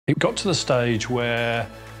It got to the stage where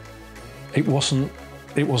it wasn't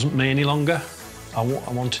me any longer. I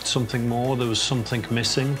wanted something more. There was something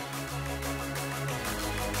missing.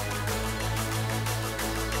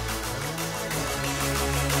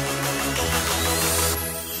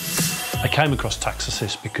 I came across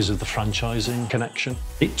TaxAssist because of the franchising connection.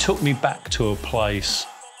 It took me back to a place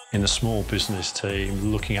in a small business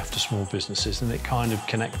team, looking after small businesses, and it kind of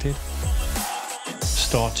connected.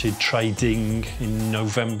 Started trading in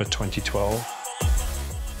November 2012.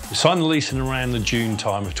 We signed the lease in around the June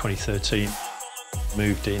time of 2013.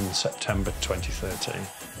 Moved in September 2013.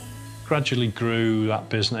 Gradually grew that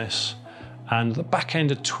business, and at the back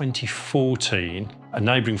end of 2014, a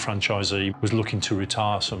neighbouring franchisee was looking to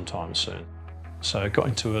retire sometime soon. So I got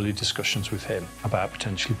into early discussions with him about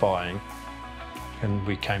potentially buying, and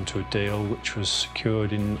we came to a deal which was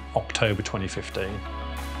secured in October 2015.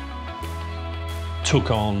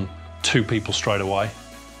 Took on 2 people straight away,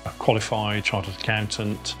 a qualified chartered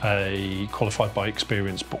accountant, a qualified by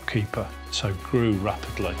experience bookkeeper, so grew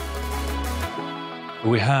rapidly.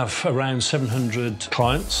 We have around 700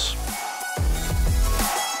 clients.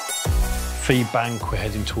 Fee bank, we're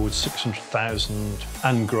heading towards 600,000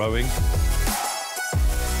 and growing.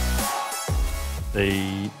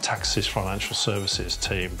 The TaxAssist financial services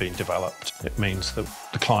team being developed. It means that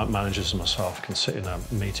the client managers and myself can sit in a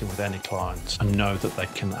meeting with any client and know that they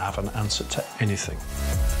can have an answer to anything.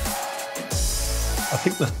 I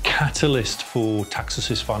think the catalyst for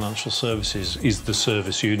TaxAssist financial services is the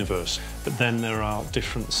service universe, but then there are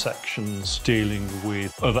different sections dealing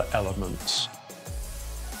with other elements.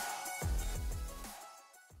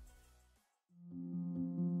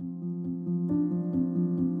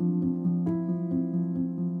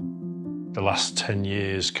 The last 10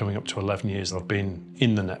 years, coming up to 11 years I've been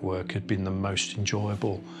in the network, had been the most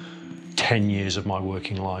enjoyable 10 years of my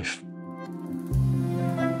working life.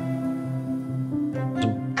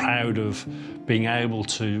 I'm proud of being able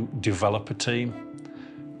to develop a team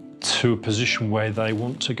to a position where they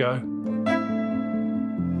want to go.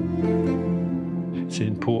 It's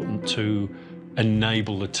important to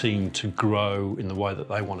enable the team to grow in the way that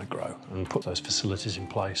they want to grow and put those facilities in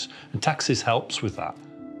place. And TaxAssist helps with that.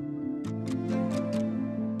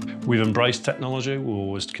 We've embraced technology, we'll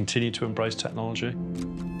always continue to embrace technology.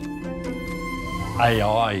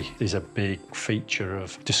 AI is a big feature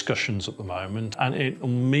of discussions at the moment, and it will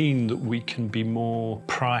mean that we can be more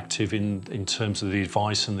proactive in terms of the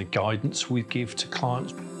advice and the guidance we give to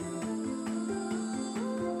clients.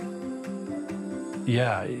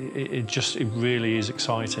 Yeah, it really is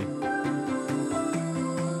exciting.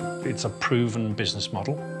 It's a proven business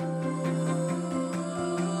model.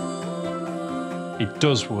 It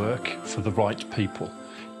does work for the right people.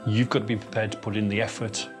 You've got to be prepared to put in the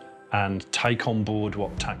effort and take on board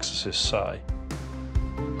what TaxAssist say.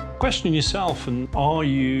 Question yourself, and are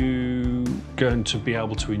you going to be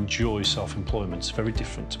able to enjoy self-employment? It's very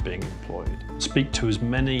different to being employed. Speak to as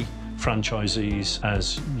many franchisees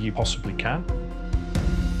as you possibly can.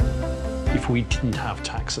 If we didn't have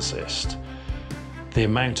TaxAssist, the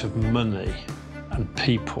amount of money and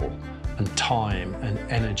people and time and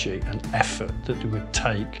energy and effort that it would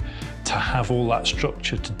take to have all that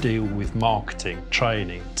structure to deal with marketing,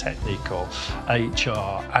 training, technical,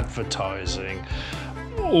 HR, advertising,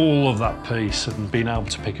 all of that piece, and being able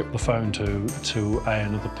to pick up the phone to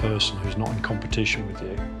another person who's not in competition with you,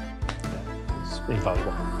 yeah, it's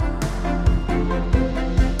invaluable.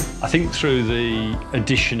 I think through the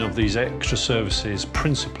addition of these extra services,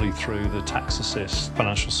 principally through the TaxAssist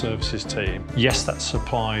financial services team, yes, that's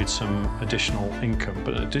supplied some additional income,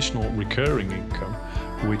 but additional recurring income,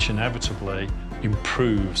 which inevitably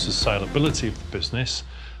improves the saleability of the business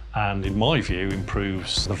and, in my view,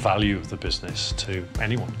 improves the value of the business to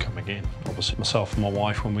anyone coming in. Obviously, myself and my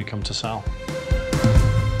wife when we come to sell.